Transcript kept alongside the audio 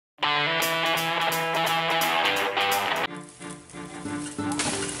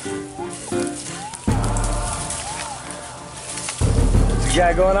you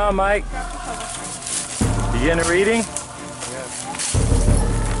got going on, Mike? You getting a reading? Yeah.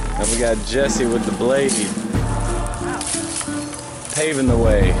 And we got Jesse with the blade. Paving the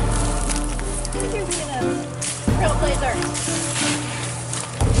way. You're being a trailblazer.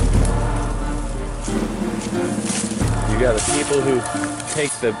 You got the people who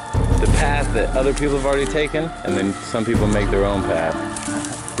take the path that other people have already taken, and then some people make their own path.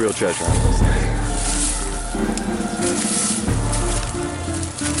 Real treasure hunters.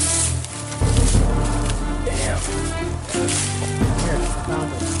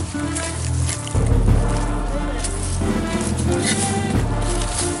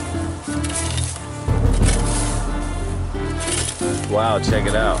 Wow, check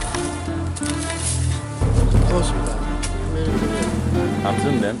it out. Closer to that. I'm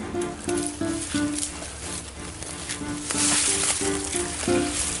zoomed in.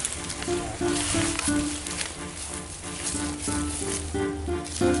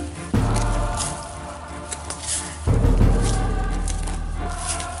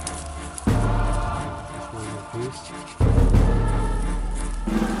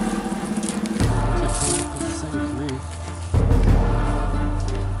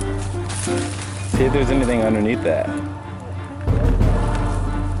 See if there's anything underneath that.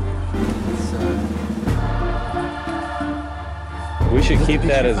 We should keep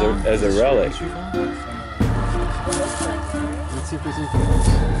that as a relic.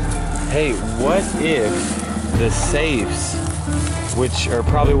 Hey, what if the safes, which are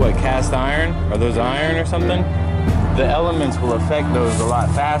probably what, cast iron? Are those iron or something? The elements will affect those a lot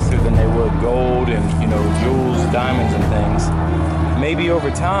faster than they would gold and, you know, jewels, diamonds and things. Maybe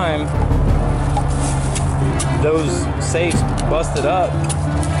over time, those safes busted up,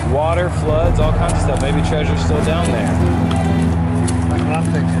 water, floods, all kinds of stuff. Maybe treasure's still down there. Like what I'm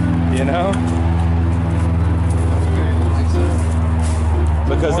thinking. You know?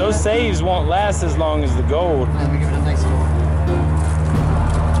 Because those saves won't last as long as the gold. Let me give it a nice little.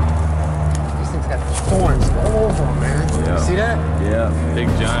 These things got thorns all over them, man. Yeah. See that? Yeah, big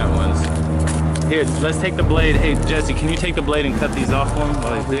giant ones. Here, let's take the blade. Hey, Jesse, can you take the blade and cut these off for him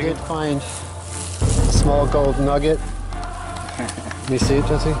while he's We digging? did find a small gold nugget. Let me see it,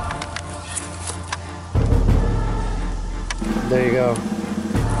 Jesse. There you go.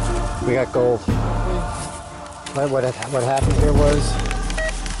 We got gold. What happened here was,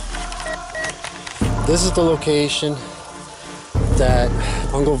 this is the location that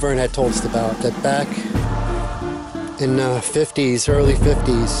Uncle Vern had told us about, that back in the 50s, early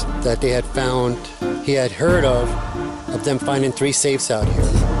 50s, that they had found, he had heard of them finding 3 safes out here.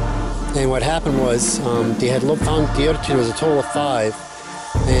 And what happened was, they had found the other 2, there was a total of 5,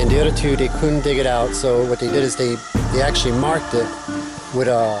 and the other 2, they couldn't dig it out, so what they did is they actually marked it with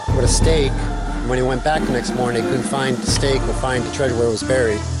a stake. When he went back the next morning, they couldn't find the stake or find the treasure where it was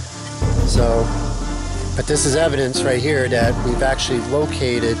buried. So, but this is evidence right here that we've actually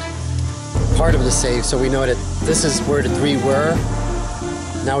located part of the safe, so we know that this is where the 3 were.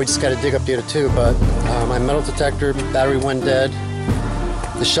 Now we just got to dig up the other 2, but my metal detector battery went dead.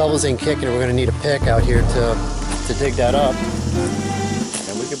 The shovels ain't kicking, and we're going to need a pick out here to dig that up.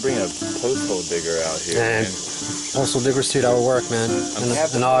 And we could bring a post hole digger out here. And postal diggers too, that would work, man.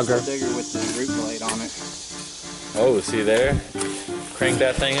 An auger. Digger with the root blade on it. Oh, see there? Crank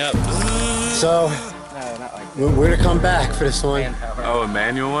that thing up. So, No, not like we're going to come back for this one. manpower. Oh, a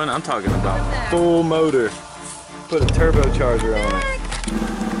manual one? I'm talking about full motor. Put a turbocharger on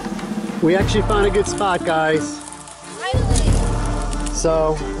it. We actually found a good spot, guys. Finally.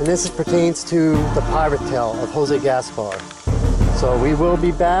 So, and this pertains to the pirate tale of Jose Gaspar. So we will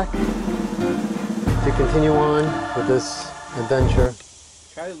be back to continue on with this adventure.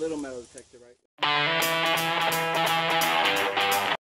 Try the little metal detector right there.